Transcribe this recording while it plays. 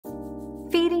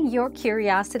feeding your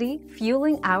curiosity,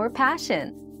 fueling our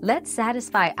passion. Let's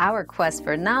satisfy our quest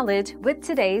for knowledge with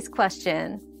today's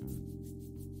question.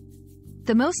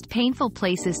 The most painful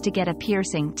places to get a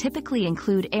piercing typically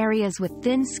include areas with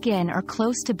thin skin or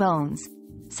close to bones,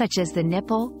 such as the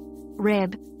nipple,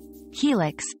 rib,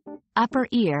 helix, upper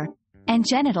ear, and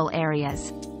genital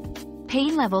areas.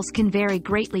 Pain levels can vary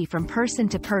greatly from person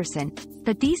to person,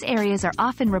 but these areas are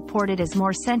often reported as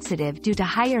more sensitive due to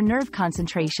higher nerve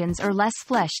concentrations or less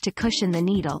flesh to cushion the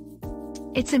needle.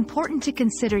 It's important to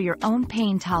consider your own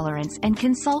pain tolerance and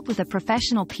consult with a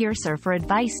professional piercer for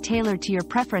advice tailored to your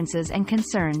preferences and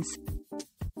concerns.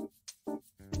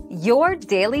 Your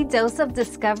daily dose of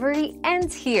discovery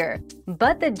ends here,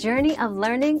 but the journey of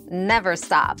learning never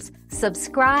stops.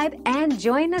 Subscribe and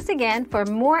join us again for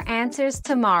more answers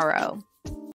tomorrow.